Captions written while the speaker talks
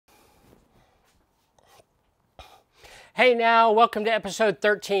Hey now, welcome to episode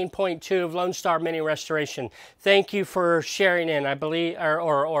 13.2 of Lone Star Mini Restoration. Thank you for sharing in, I believe,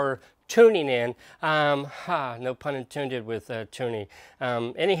 or tuning in. No pun intended with tuning.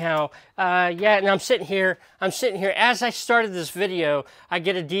 Anyhow, yeah, and I'm sitting here. As I started this video, I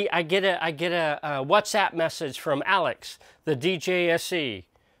get a WhatsApp message from Alex, the DJSE.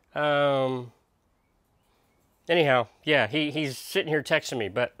 Anyhow, yeah, he's sitting here texting me.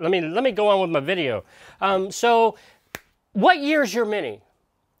 But let me go on with my video. So, what year is your Mini?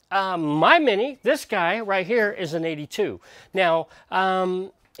 My Mini, this guy right here, is an 82. Now,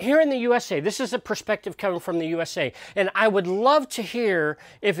 here in the USA, this is a perspective coming from the USA, and I would love to hear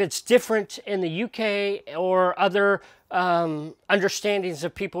if it's different in the UK or other understandings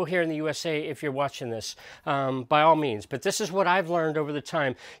of people here in the USA if you're watching this, by all means. But this is what I've learned over the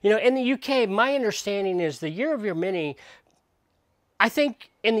time. You know, in the UK, my understanding is the year of your Mini, I think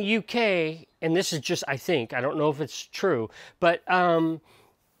in the UK, and this is just I think, I don't know if it's true, but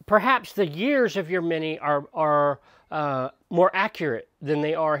perhaps the years of your Mini are more accurate than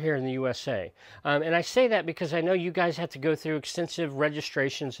they are here in the USA. And I say that because I know you guys have to go through extensive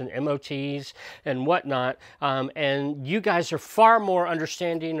registrations and MOTs and whatnot, and you guys are far more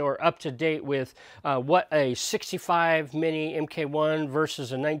understanding or up to date with what a 65 Mini MK1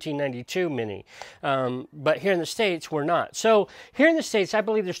 versus a 1992 Mini. But here in the States, we're not. So here in the States, I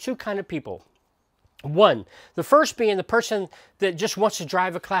believe there's two kind of people. One, the first being the person that just wants to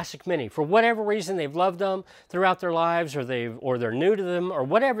drive a classic Mini. For whatever reason, they've loved them throughout their lives, or they're new to them, or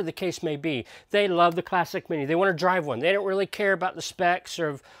whatever the case may be. They love the classic Mini. They want to drive one. They don't really care about the specs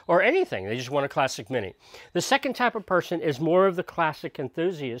or anything. They just want a classic Mini. The second type of person is more of the classic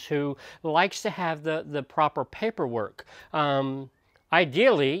enthusiast who likes to have the proper paperwork.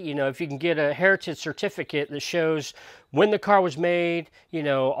 Ideally, you know, if you can get a heritage certificate that shows when the car was made, you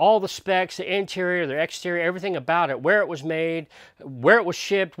know, all the specs, the interior, the exterior, everything about it, where it was made, where it was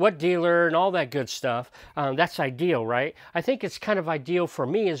shipped, what dealer, and all that good stuff. That's ideal, right? I think it's kind of ideal for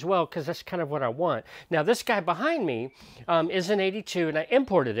me as well, because that's kind of what I want. Now, this guy behind me is an 82, and I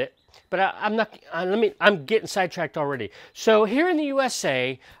imported it. But I'm getting sidetracked already. So here in the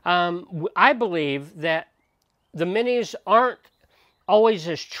USA, I believe that the Minis aren't always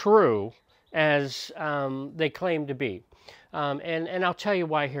as true as they claim to be. And I'll tell you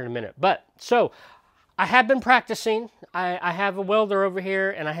why here in a minute. But, so, I have been practicing. I have a welder over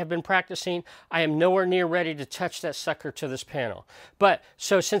here, and I have been practicing. I am nowhere near ready to touch that sucker to this panel. But,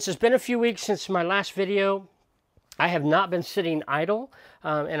 so since it's been a few weeks since my last video, I have not been sitting idle,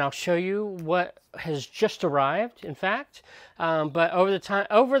 and I'll show you what has just arrived, in fact. But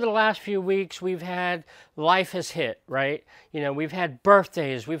over the last few weeks, life has hit, right? You know, we've had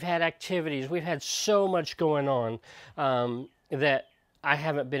birthdays, we've had activities, we've had so much going on that I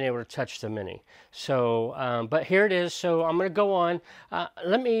haven't been able to touch the Mini. So, but here it is. So I'm going to go on.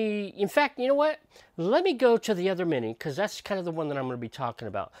 In fact, you know what? Let me go to the other Mini, because that's kind of the one that I'm going to be talking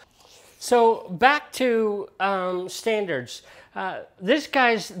about. So back to standards. The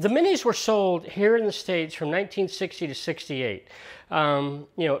Minis were sold here in the States from 1960 to 68. You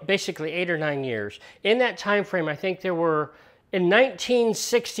know, basically 8 or 9 years. In that time frame, I think there were, in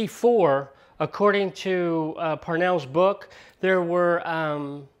 1964, according to Parnell's book, there were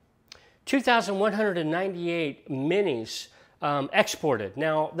 2,198 Minis exported.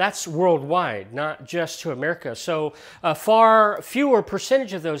 Now, that's worldwide, not just to America. So a far fewer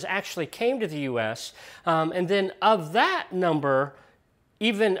percentage of those actually came to the U.S. And then of that number,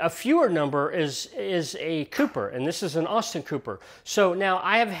 even a fewer number is a Cooper, and this is an Austin Cooper. So now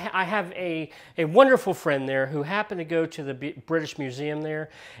I have a wonderful friend there who happened to go to the British Museum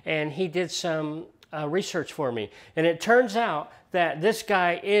there, and he did some research for me. And it turns out that this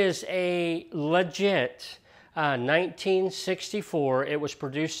guy is a legit 1964. It was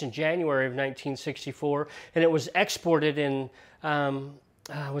produced in January of 1964, and it was exported in,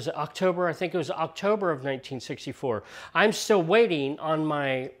 was it October? I think it was October of 1964. I'm still waiting on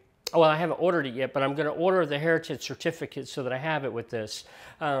my, well, I haven't ordered it yet, but I'm going to order the heritage certificate so that I have it with this.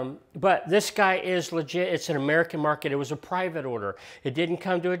 But this guy is legit. It's an American market. It was a private order. It didn't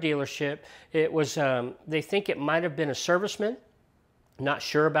come to a dealership. It was, they think it might have been a serviceman. Not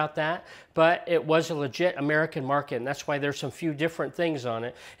sure about that, but it was a legit American market, and that's why there's some few different things on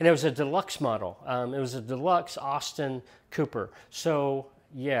it. And it was a deluxe model. It was a deluxe Austin Cooper. So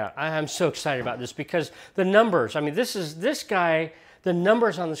yeah, I'm so excited about this because the numbers. I mean, this guy. The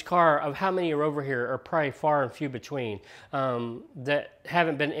numbers on this car of how many are over here are probably far and few between that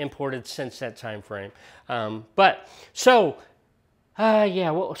haven't been imported since that time frame. But so.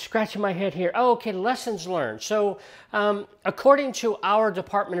 Yeah, well, scratching my head here. Oh, okay, lessons learned. So, according to our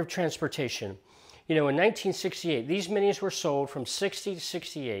Department of Transportation, You know, in 1968, these Minis were sold from 60 to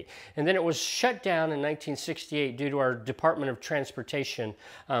 68, and then it was shut down in 1968 due to our Department of Transportation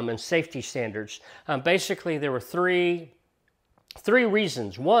and safety standards. Basically, there were three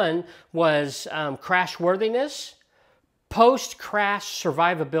reasons. One was crash worthiness, post-crash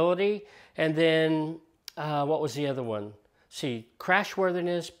survivability, and then what was the other one? See, crash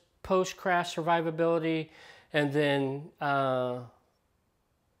worthiness, post-crash survivability, and then, oh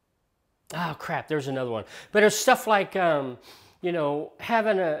crap, there's another one. But it's stuff like, you know,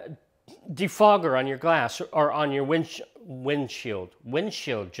 having a defogger on your glass or on your windshield,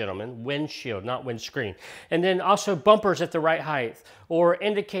 gentlemen, windshield, not windscreen. And then also bumpers at the right height, or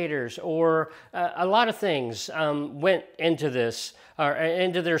indicators, or a lot of things went into this, or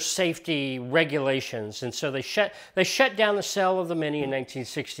into their safety regulations. And so they shut down the sale of the Mini in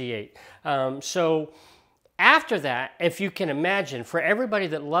 1968. So after that, if you can imagine, for everybody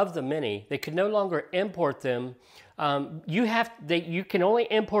that loved the Mini, they could no longer import them. You can only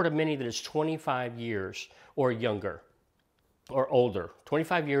import a Mini that is 25 years or younger or older,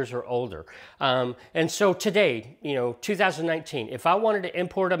 25 years or older. And so today, you know, 2019, if I wanted to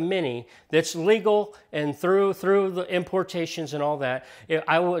import a Mini that's legal and through the importations and all that,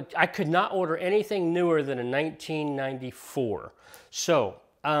 I could not order anything newer than a 1994. So,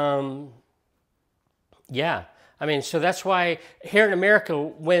 yeah. I mean, so that's why here in America,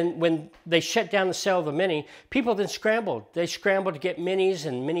 when they shut down the sale of the Mini, people then scrambled. They scrambled to get Minis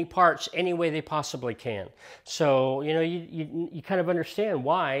and Mini parts any way they possibly can. So, you know, you kind of understand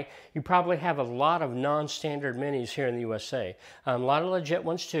why you probably have a lot of non-standard Minis here in the USA. A lot of legit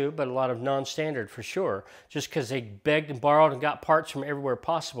ones too, but a lot of non-standard for sure. Just because they begged and borrowed and got parts from everywhere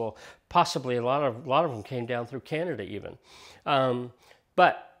possible. Possibly a lot of them came down through Canada even.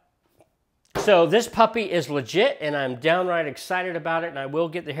 So this puppy is legit, and I'm downright excited about it, and I will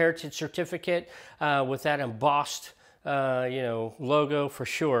get the heritage certificate with that embossed you know, logo for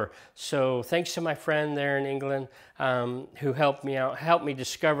sure. So thanks to my friend there in England who helped me out, helped me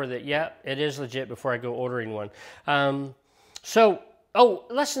discover that, yeah, it is legit before I go ordering one. Oh,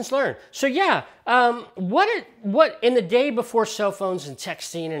 lessons learned. So yeah, what in the day before cell phones and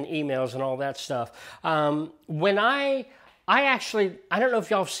texting and emails and all that stuff, when I don't know if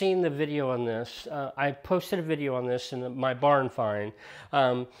y'all have seen the video on this. I posted a video on this in my barn find.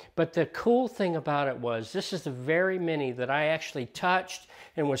 But the cool thing about it was, this is the very Mini that I actually touched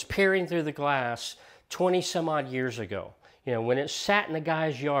and was peering through the glass 20 some odd years ago. You know, when it sat in the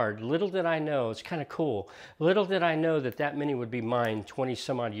guy's yard, little did I know, it's kind of cool. Little did I know that that Mini would be mine 20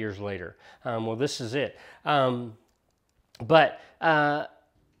 some odd years later. Well, this is it.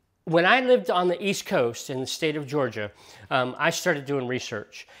 When I lived on the East Coast in the state of Georgia, I started doing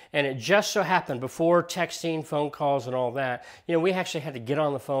research. And it just so happened, before texting, phone calls, and all that, you know, we actually had to get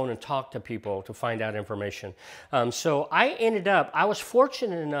on the phone and talk to people to find out information. So I was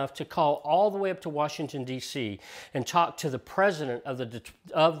fortunate enough to call all the way up to Washington, D.C. and talk to the president of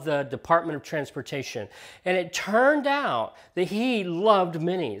the Department of Transportation. And it turned out that he loved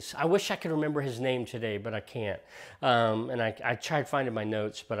Minis. I wish I could remember his name today, but I can't. And I tried finding my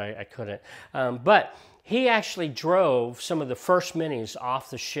notes, but I couldn't. But he actually drove some of the first Minis off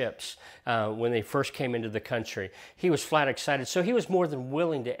the ships when they first came into the country. He was flat excited, so he was more than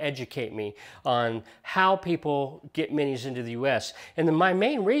willing to educate me on how people get Minis into the U.S. And then my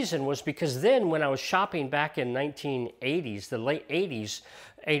main reason was because then when I was shopping back in 1980s, the late 80s,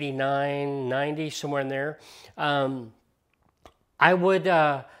 89, 90, somewhere in there, I would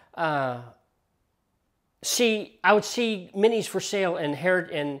see Minis for sale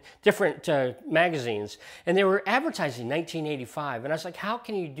in different magazines, and they were advertising 1985, and I was like, how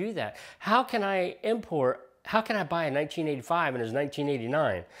can you do that? How can I buy a 1985 and it's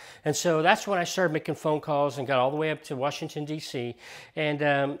 1989? And so that's when I started making phone calls and got all the way up to Washington, D.C.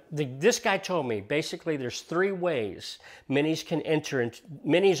 And this guy told me, basically, there's 3 ways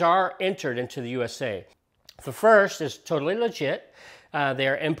Minis are entered into the USA. The first is totally legit. They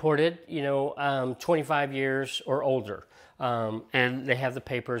are imported, you know, 25 years or older. And they have the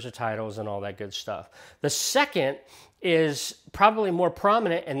papers, the titles, and all that good stuff. The second is probably more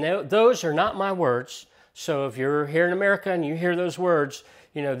prominent, and those are not my words. So if you're here in America and you hear those words,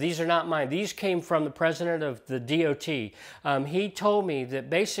 you know, these are not mine. These came from the president of the DOT. He told me that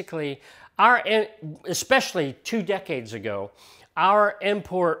basically, especially 2 decades ago, our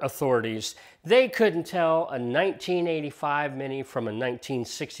import authorities, they couldn't tell a 1985 Mini from a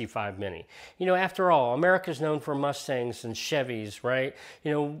 1965 Mini. You know, after all, America's known for Mustangs and Chevys, right?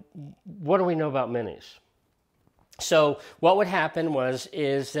 You know, what do we know about Minis? So what would happen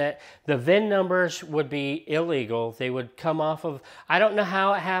is that the VIN numbers would be illegal. They would come off of, I don't know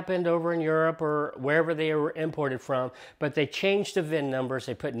how it happened over in Europe or wherever they were imported from, but they changed the VIN numbers.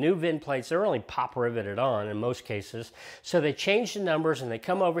 They put new VIN plates. They're only pop riveted on in most cases. So they changed the numbers and they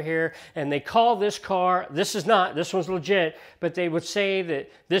come over here and they call this car, this one's legit, but they would say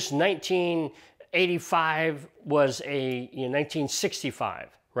that this 1985 was a 1965.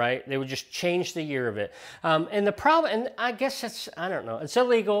 Right? They would just change the year of it. And the problem, and I guess I don't know, it's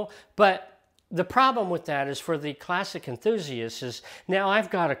illegal, but the problem with that is for the classic enthusiasts is now I've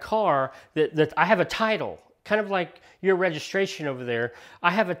got a car that I have a title, kind of like your registration over there.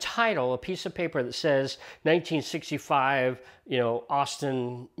 I have a title, a piece of paper that says 1965,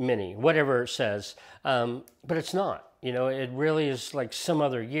 Austin Mini, whatever it says, but it's not. It really is like some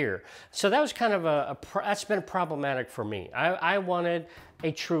other year. So that was kind of that's been problematic for me. I wanted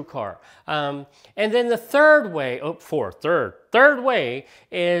a true car. And then the third way, third way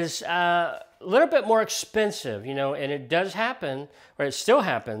is a little bit more expensive, and it does happen, or it still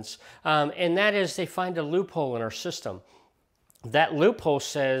happens, and that is they find a loophole in our system. That loophole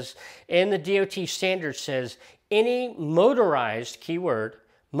says, in the DOT standard says, any motorized, keyword,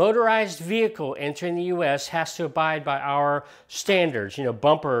 motorized vehicle entering the U.S. has to abide by our standards,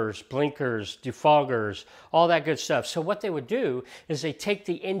 bumpers, blinkers, defoggers, all that good stuff. So what they would do is they take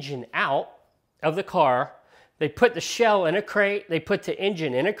the engine out of the car, they put the shell in a crate, they put the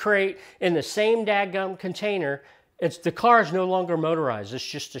engine in a crate in the same dadgum container. The car is no longer motorized, it's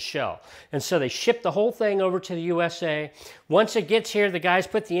just a shell. And so they ship the whole thing over to the USA. Once it gets here, the guys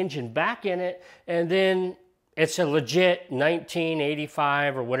put the engine back in it, and then it's a legit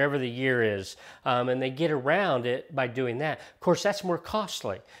 1985 or whatever the year is, and they get around it by doing that. Of course, that's more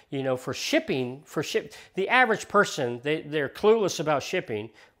costly. For shipping, the average person, they're clueless about shipping,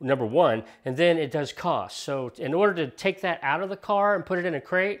 number one, and then it does cost. So in order to take that out of the car and put it in a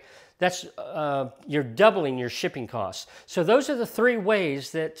crate, that's you're doubling your shipping costs. So those are the three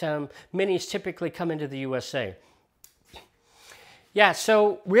ways that Minis typically come into the USA. Yeah,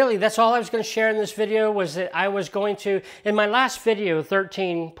 so really that's all I was going to share in this video was that I was going to, in my last video,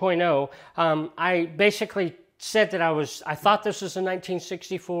 13.0, I basically said that I thought this was a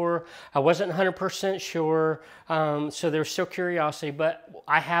 1964. I wasn't 100% sure, so there's still curiosity, but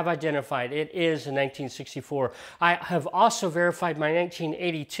I have identified it is a 1964. I have also verified my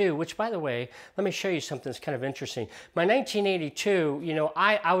 1982, which, by the way, let me show you something that's kind of interesting. My 1982,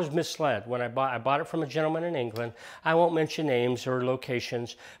 I was misled when I bought it from a gentleman in England. I won't mention names or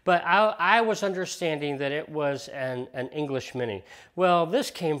locations, but I was understanding that it was an English Mini. Well, this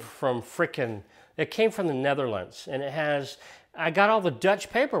came from it came from the Netherlands, and I got all the Dutch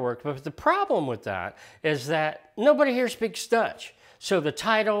paperwork, but the problem with that is that nobody here speaks Dutch. So the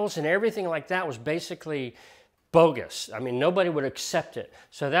titles and everything like that was basically bogus. I mean, nobody would accept it.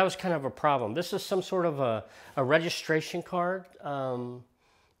 So that was kind of a problem. This is some sort of a registration card from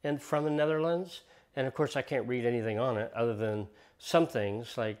the Netherlands. And of course, I can't read anything on it other than some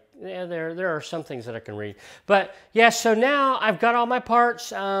things, like, yeah, there are some things that I can read. But yeah, so now I've got all my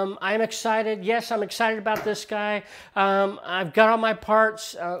parts. I'm excited. Yes, I'm excited about this guy. I've got all my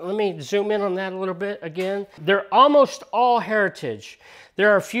parts. Let me zoom in on that a little bit again. They're almost all Heritage.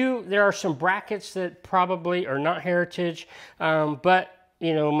 There are some brackets that probably are not Heritage, but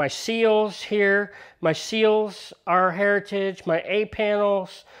my seals here, my seals are Heritage. My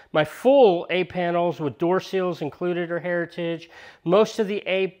A-panels, my full A-panels with door seals included are Heritage. Most of the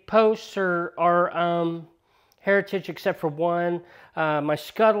A-posts are Heritage except for one. My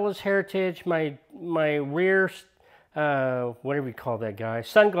scuttle is Heritage. My rear, whatever you call that guy,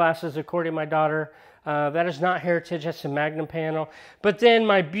 sunglasses, according to my daughter, that is not Heritage, that's a Magnum panel. But then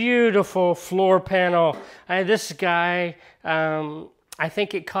my beautiful floor panel, this guy, I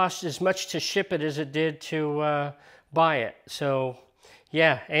think it cost as much to ship it as it did to buy it. So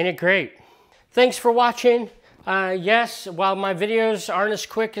yeah, ain't it great? Thanks for watching. Yes, while my videos aren't as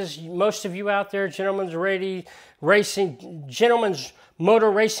quick as most of you out there, Gentleman's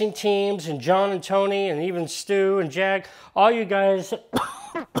Motor Racing Teams, and John and Tony, and even Stu and Jag, all you guys,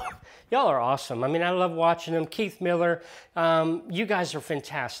 y'all are awesome. I mean, I love watching them. Keith Miller, you guys are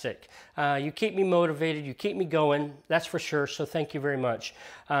fantastic. You keep me motivated. You keep me going. That's for sure. So thank you very much.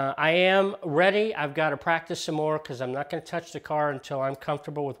 I am ready. I've got to practice some more because I'm not going to touch the car until I'm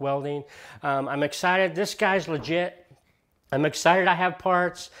comfortable with welding. I'm excited. This guy's legit. I'm excited I have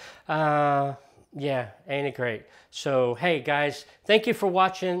parts. Yeah, ain't it great? So, hey, guys, thank you for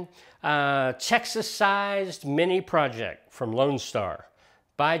watching. Texas-sized mini project from Lone Star.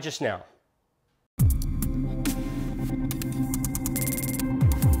 Bye just now.